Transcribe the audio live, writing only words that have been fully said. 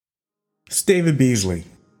It's David Beasley,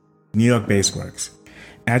 New York Bassworks.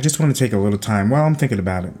 And I just want to take a little time while I'm thinking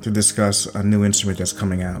about it to discuss a new instrument that's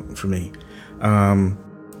coming out for me.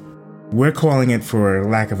 We're calling it, for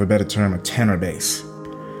lack of a better term, a tenor bass.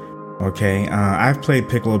 Okay, I've played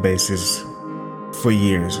piccolo basses for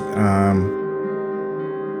years.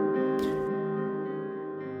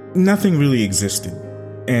 Nothing really existed,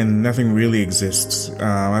 and nothing really exists.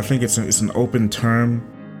 I think it's an open term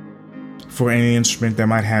for any instrument that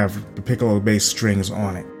might have the piccolo bass strings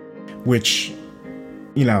on it, which,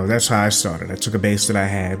 that's how I started. I took a bass that I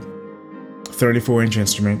had, 34-inch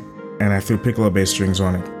instrument, and I threw piccolo bass strings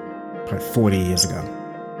on it probably 40 years ago.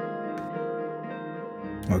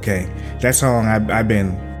 Okay, that's how long I've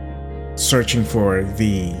been searching for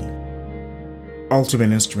the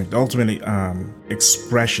ultimate instrument, the ultimate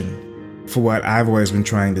expression for what I've always been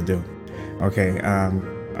trying to do. Okay,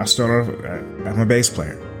 I started off, I'm a bass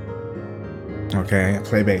player. Okay, I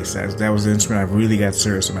play bass. That was the instrument I really got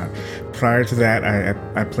serious about. Prior to that,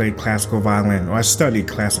 I played classical violin, or I studied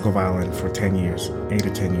classical violin for 10 years, 8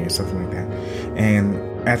 or 10 years, something like that. And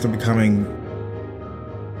after becoming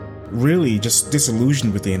really just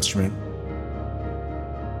disillusioned with the instrument,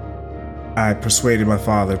 I persuaded my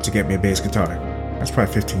father to get me a bass guitar. That's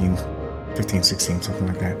probably 15, 16, something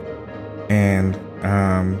like that. And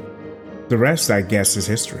the rest, I guess, is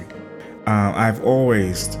history. I've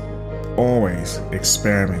always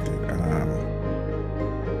experimented.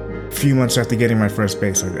 A few months after getting my first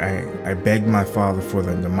bass, I begged my father for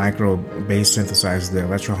the micro bass synthesizer the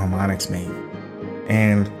Electro Harmonics made.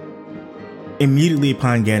 And immediately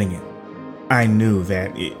upon getting it, I knew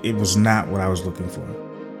that it was not what I was looking for.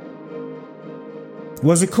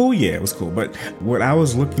 Was it cool? Yeah, it was cool. But what I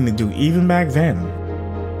was looking to do, even back then,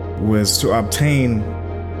 was to obtain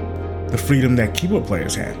the freedom that keyboard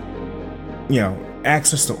players had.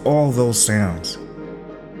 Access to all those sounds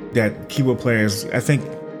that keyboard players, I think,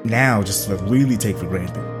 now just really take for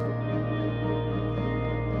granted.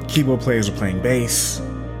 Keyboard players are playing bass,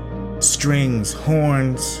 strings,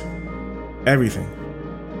 horns, everything.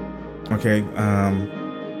 Okay,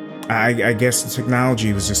 I guess the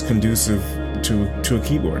technology was just conducive to a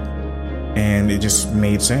keyboard, and it just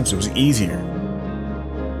made sense. It was easier,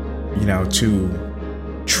 to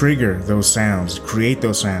trigger those sounds, create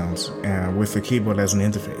those sounds with the keyboard as an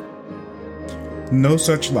interface. No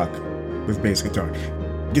such luck with bass guitar.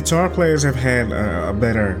 Guitar players have had a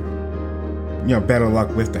better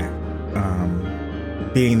luck with that,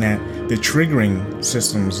 being that the triggering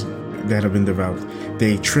systems that have been developed,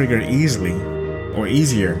 they trigger easily or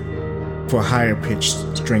easier for higher pitched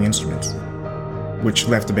string instruments, which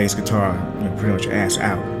left the bass guitar pretty much ass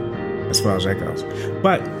out as far as that goes.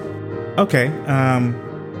 But okay,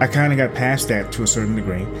 I kind of got past that to a certain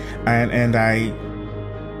degree, and I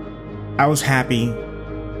was happy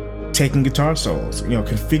taking guitar solos,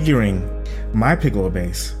 configuring my piccolo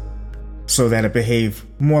bass so that it behaved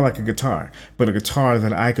more like a guitar, but a guitar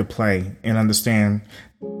that I could play and understand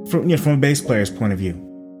from a bass player's point of view.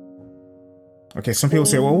 Okay, some people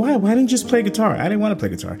say, well, why didn't you just play guitar? I didn't want to play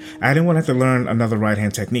guitar. I didn't want to have to learn another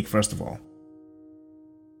right-hand technique, first of all.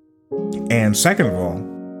 And second of all,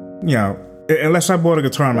 unless I bought a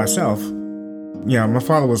guitar myself, my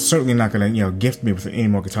father was certainly not going to, gift me with any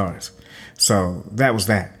more guitars. So that was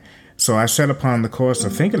that. So I set upon the course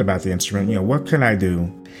of thinking about the instrument. What can I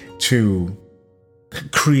do to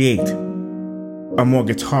create a more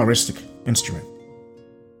guitaristic instrument?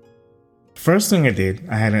 First thing I did,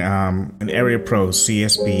 I had an Area Pro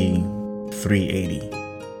CSB 380,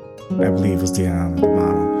 I believe was the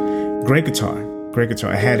model. Great guitar.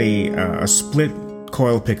 I had a split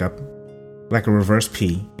coil pickup, like a reverse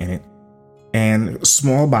P in it, and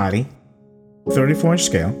small body, 34-inch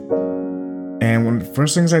scale. And one of the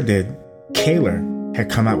first things I did, Kahler had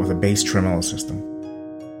come out with a bass tremolo system.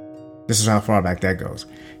 This is how far back that goes.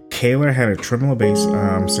 Kahler had a tremolo bass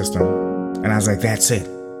system, and I was like, that's it.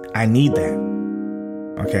 I need that.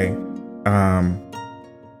 Okay.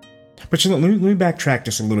 But let me backtrack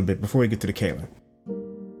just a little bit before we get to the Kahler.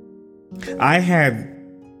 I had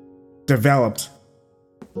developed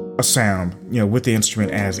a sound, with the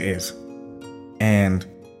instrument as is, and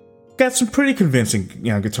got some pretty convincing,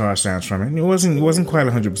 guitar sounds from it. It wasn't quite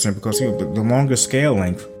 100% because the longer scale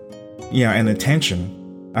length, and the tension,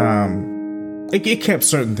 it kept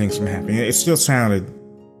certain things from happening. It still sounded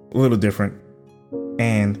a little different,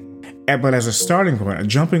 but as a starting point, a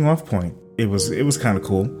jumping off point, it was kind of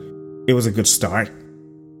cool. It was a good start.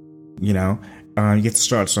 You get to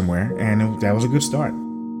start somewhere, and that was a good start.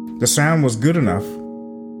 The sound was good enough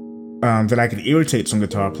that I could irritate some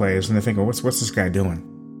guitar players, and they think, "Oh, what's this guy doing?"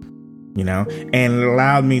 And it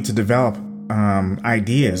allowed me to develop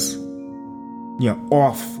ideas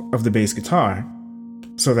off of the bass guitar,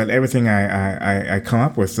 so that everything I come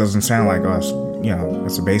up with doesn't sound like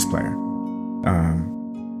it's a bass player.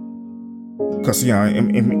 Because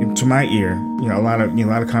to my ear, a lot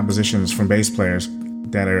of compositions from bass players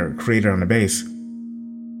that are created on the bass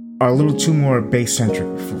are a little too more bass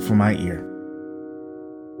centric for my ear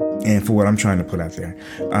and for what I'm trying to put out there.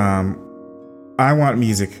 I want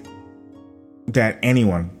music that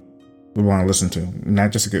anyone would want to listen to,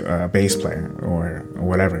 not just a bass player or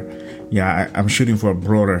whatever. I'm shooting for a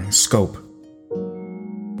broader scope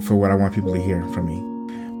for what I want people to hear from me.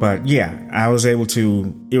 But I was able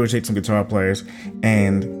to irritate some guitar players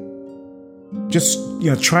and just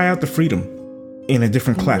try out the freedom in a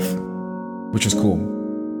different clef, which is cool.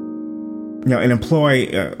 And employ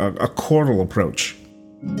a chordal approach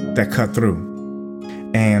that cut through.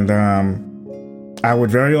 And I would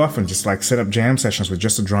very often just set up jam sessions with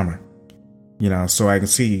just a drummer, so I could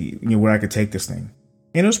see where I could take this thing.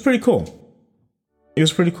 And it was pretty cool.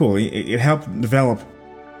 It helped develop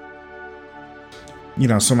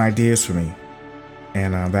some ideas for me,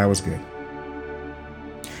 and that was good.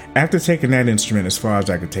 After taking that instrument as far as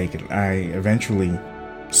I could take it, I eventually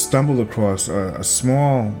stumbled across a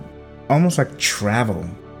small, almost like travel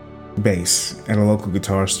bass at a local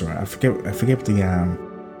guitar store. I forget what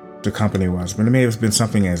the company was, but it may have been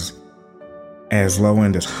something as low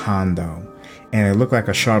end as Hondo, and it looked like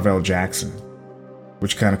a Charvel Jackson,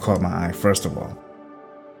 which kind of caught my eye first of all.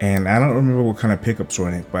 And I don't remember what kind of pickups were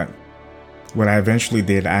in it, but what I eventually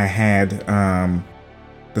did, I had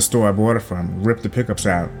the store I bought it from rip the pickups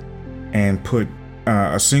out and put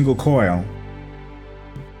a single coil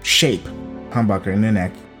shape humbucker in the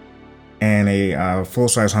neck and a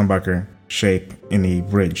full-size humbucker shape in the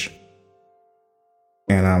bridge.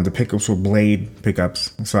 And the pickups were blade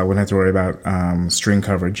pickups, so I wouldn't have to worry about string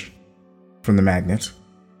coverage from the magnets.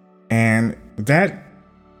 And that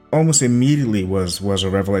almost immediately was a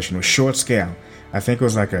revelation. It was short scale. I think it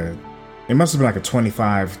was it must have been like a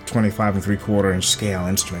 25 and 3/4 inch scale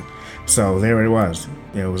instrument. So there it was.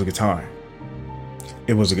 It was a guitar.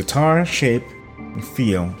 It was a guitar shape and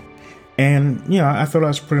feel. And, I thought I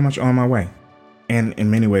was pretty much on my way. And in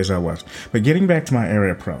many ways I was. But getting back to my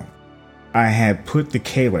Area Pro, I had put the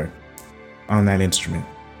Kaler on that instrument.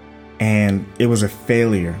 And it was a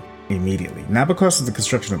failure immediately. Not because of the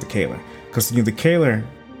construction of the Kaler. Because the Kaler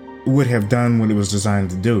would have done what it was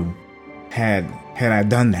designed to do had I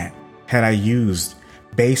done that. Had I used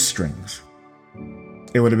bass strings,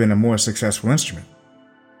 it would have been a more successful instrument.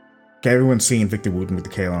 Okay, everyone's seen Victor Wooten with the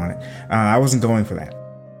Kaler on it. I wasn't going for that.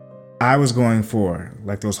 I was going for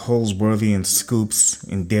those Holsworthian scoops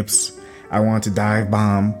and dips. I wanted to dive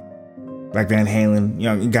bomb like Van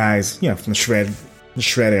Halen, guys, from the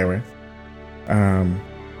shred era.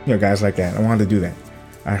 Guys like that. I wanted to do that.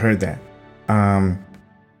 I heard that.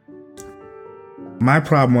 My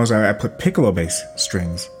problem was I put piccolo bass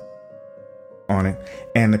strings on it,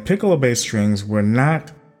 and the piccolo bass strings were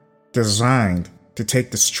not designed to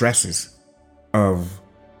take the stresses of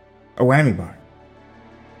a whammy bar.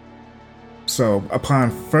 So upon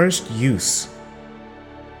first use,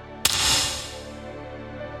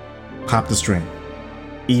 pop the string,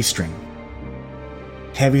 E string,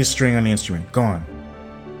 heaviest string on the instrument, gone.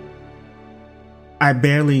 I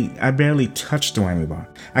barely touched the whammy bar.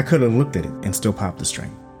 I could have looked at it and still popped the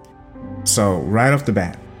string. So right off the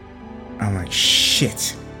bat, I'm like,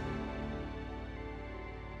 shit.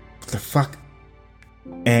 What the fuck?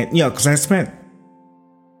 And, because I spent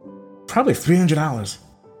probably $300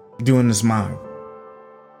 doing this mod,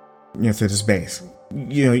 to this bass.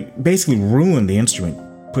 Basically ruined the instrument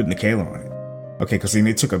putting the Kaler on it. Okay, because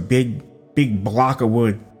they took a big block of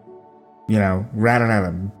wood, routed out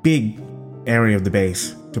a big area of the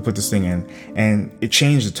bass to put this thing in, and it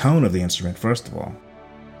changed the tone of the instrument, first of all.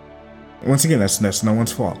 Once again, that's no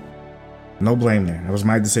one's fault. No blame there. That was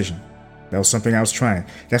my decision. That was something I was trying.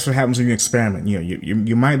 That's what happens when you experiment.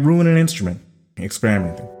 You might ruin an instrument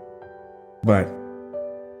experimenting. But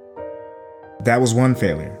that was one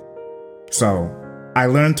failure. So I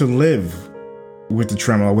learned to live with the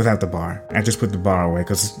tremolo without the bar. I just put the bar away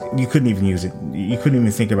because you couldn't even use it. You couldn't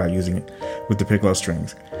even think about using it with the piccolo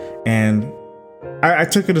strings. And I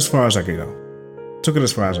took it as far as I could go. Took it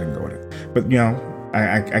as far as I can go with it. But,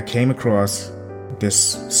 I came across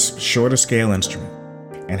this shorter scale instrument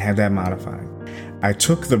and had that modified. I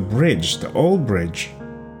took the bridge, the old bridge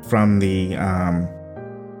from the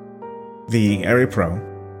Area Pro,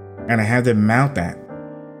 and I had them mount that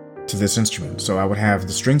to this instrument. So I would have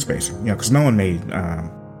the string spacing, because no one made,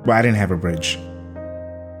 I didn't have a bridge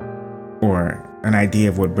or an idea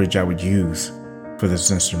of what bridge I would use for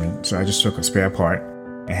this instrument. So I just took a spare part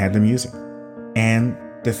and had them use it. And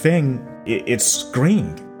the thing, it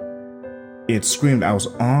screamed. It screamed. I was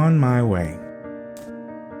on my way,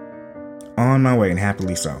 and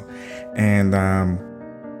happily so. And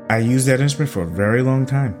I used that instrument for a very long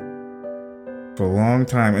time.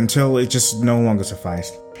 Until it just no longer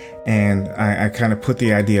sufficed. And I kind of put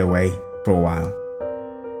the idea away for a while.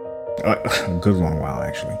 A good long while,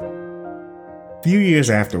 actually. A few years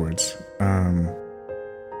afterwards,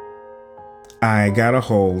 I got a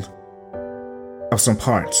hold of some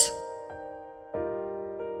parts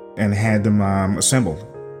and had them assembled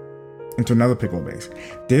into another piccolo bass.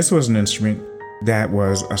 This was an instrument that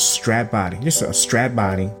was a Strat body, just a Strat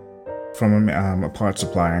body from a part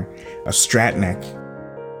supplier, a Strat neck,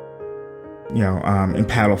 in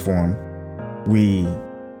paddle form. We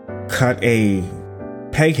cut a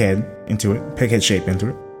peg head shape into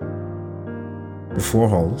it, with 4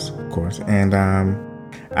 holes, of course, and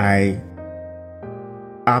I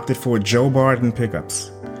opted for Joe Barden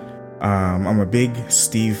pickups. I'm a big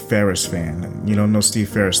Steve Ferris fan. You don't know Steve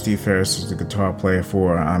Ferris. Steve Ferris is the guitar player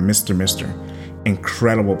for Mr. Mister.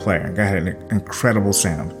 Incredible player. Guy had an incredible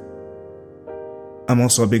sound. I'm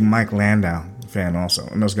also a big Mike Landau fan also.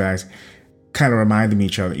 And those guys kind of reminded me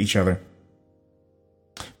each other.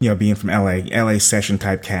 Being from LA session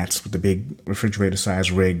type cats with the big refrigerator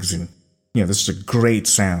sized rigs, and this is a great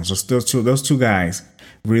sound. So those two guys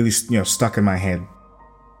really stuck in my head.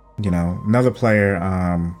 Another player,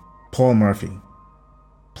 Paul Murphy,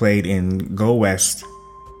 played in Go West.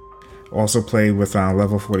 Also played with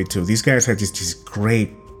Level 42. These guys had just these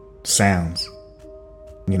great sounds.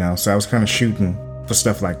 So I was kind of shooting for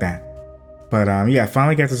stuff like that. But I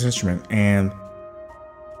finally got this instrument, and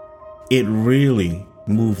it really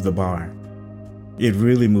moved the bar.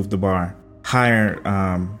 Higher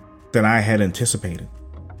than I had anticipated.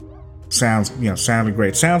 Sounded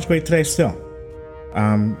great. Sounds great today still.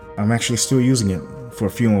 I'm actually still using it for a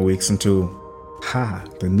few more weeks until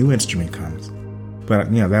the new instrument comes.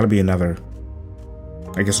 But that'll be another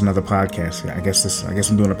podcast. I guess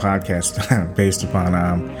I'm doing a podcast based upon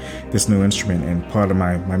this new instrument and part of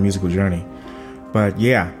my musical journey. But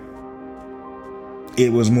yeah,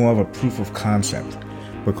 it was more of a proof of concept,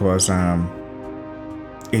 because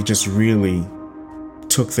it just really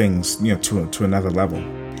took things to another level.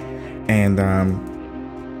 And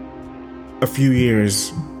a few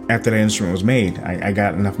years after that instrument was made, I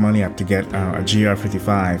got enough money up to get a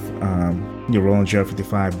GR55, Roland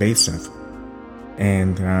GR55 bass synth.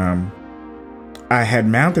 And I had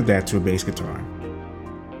mounted that to a bass guitar,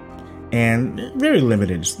 and very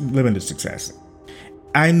limited success.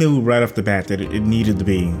 I knew right off the bat that it needed to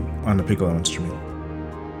be on the piccolo instrument.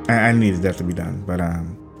 I needed that to be done, but I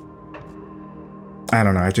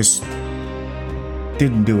don't know. I just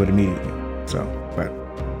didn't do it immediately. But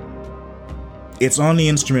it's on the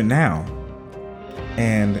instrument now,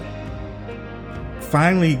 and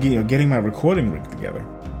finally, getting my recording rig together.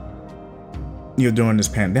 During this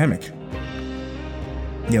pandemic,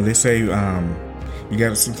 they say you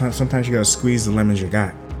got sometimes you gotta squeeze the lemons you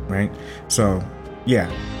got, right? So I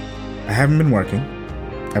haven't been working.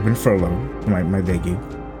 I've been furloughed from my day gig,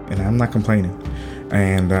 and I'm not complaining.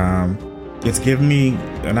 And it's given me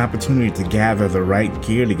an opportunity to gather the right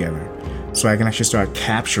gear together, so I can actually start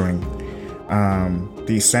capturing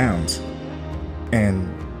these sounds and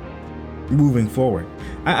moving forward.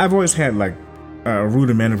 I've always had a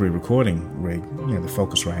rudimentary recording rig, the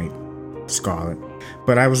Focusrite, Scarlett,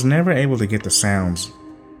 but I was never able to get the sounds,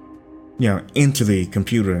 into the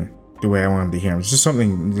computer the way I wanted to hear them. It's just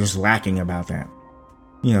something just lacking about that,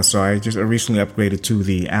 So I recently upgraded to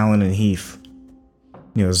the Allen and Heath,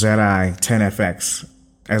 ZI 10FX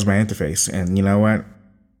as my interface, and you know what?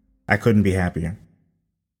 I couldn't be happier.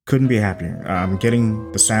 I'm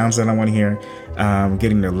getting the sounds that I want to hear,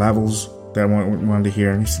 getting the levels that I wanted to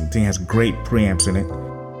hear. This thing has great preamps in it,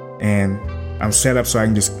 and I'm set up so I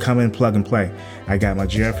can just come in, plug and play. I got my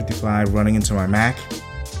GR55 running into my Mac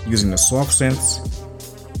using the soft synths,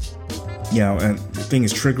 and the thing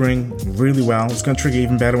is triggering really well. It's going to trigger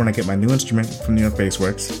even better when I get my new instrument from New York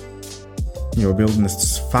Bassworks. We're building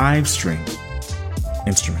this 5-string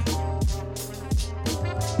instrument.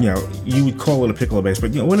 You would call it a piccolo bass,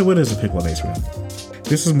 but what is a piccolo bass really?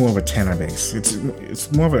 This is more of a tenor bass.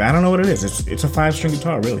 It's more of I don't know what it is. It's a 5-string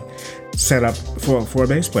guitar, really, set up for a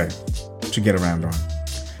bass player to get around on.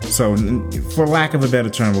 So, for lack of a better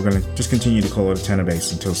term, we're going to just continue to call it a tenor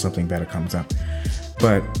bass until something better comes up.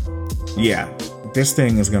 But yeah, this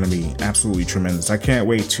thing is going to be absolutely tremendous. I can't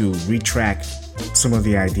wait to retrack some of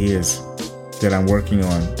the ideas that I'm working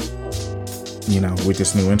on, with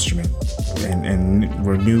this new instrument and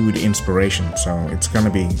renewed inspiration. So it's going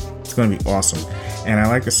to be awesome. And I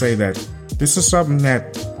like to say that This is something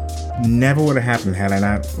that never would have happened had I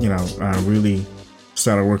not, really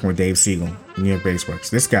started working with Dave Siegel, New York Bassworks.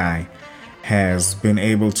 This guy has been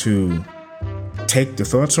able to take the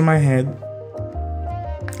thoughts from my head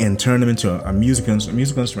and turn them into a musical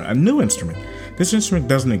instrument, a new instrument. This instrument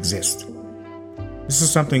doesn't exist. This is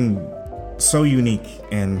something so unique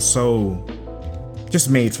and so just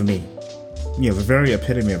made for me. The very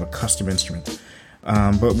epitome of a custom instrument.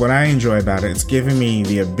 But what I enjoy about it, it's giving me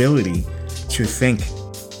the ability to think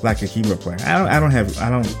like a keyboard player. I don't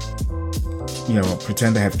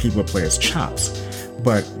pretend to have keyboard player's chops,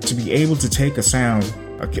 but to be able to take a sound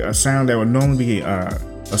that would normally be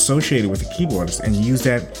associated with a keyboardist and use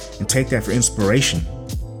that and take that for inspiration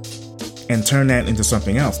and turn that into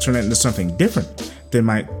something else, turn that into something different than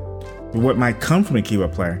what might come from a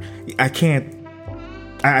keyboard player. I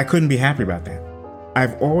couldn't be happy about that.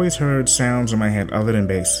 I've always heard sounds in my head other than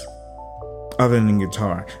bass, other than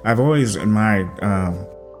guitar. I've always admired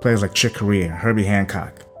players like Chick Corea, Herbie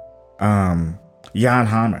Hancock, Jan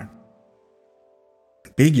Hammer.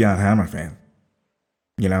 Big Jan Hammer fan.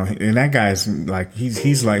 And that guy's like,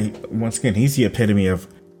 he's like, once again, he's the epitome of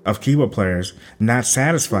keyboard players not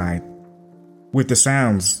satisfied with the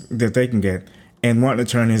sounds that they can get and wanting to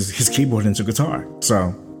turn his keyboard into guitar.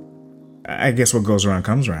 So I guess what goes around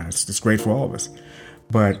comes around. It's great for all of us.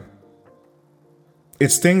 But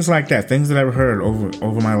it's things like that, things that I've heard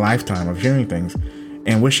over my lifetime of hearing things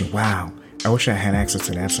and wishing, wow, I wish I had access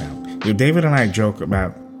to that sound. David and I joke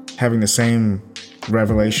about having the same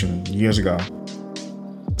revelation years ago,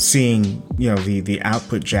 seeing the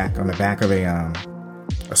output jack on the back of a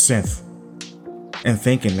synth, and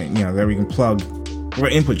thinking that that we can plug, or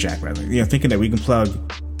input jack rather, thinking that we can plug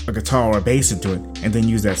a guitar or a bass into it and then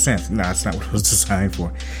use that synth. No, that's not what it was designed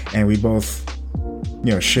for. And we both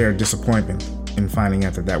shared disappointment in finding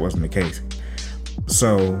out that wasn't the case.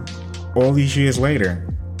 So all these years later,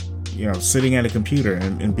 sitting at a computer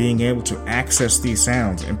and being able to access these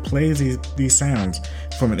sounds and play these sounds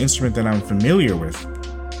from an instrument that I'm familiar with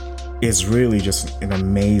is really just an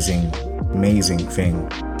amazing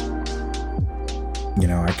thing.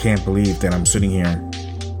 I can't believe that I'm sitting here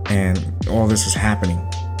and all this is happening.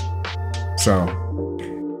 So,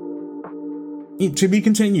 to be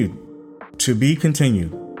continued.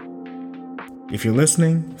 If you're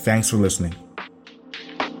listening, thanks for listening.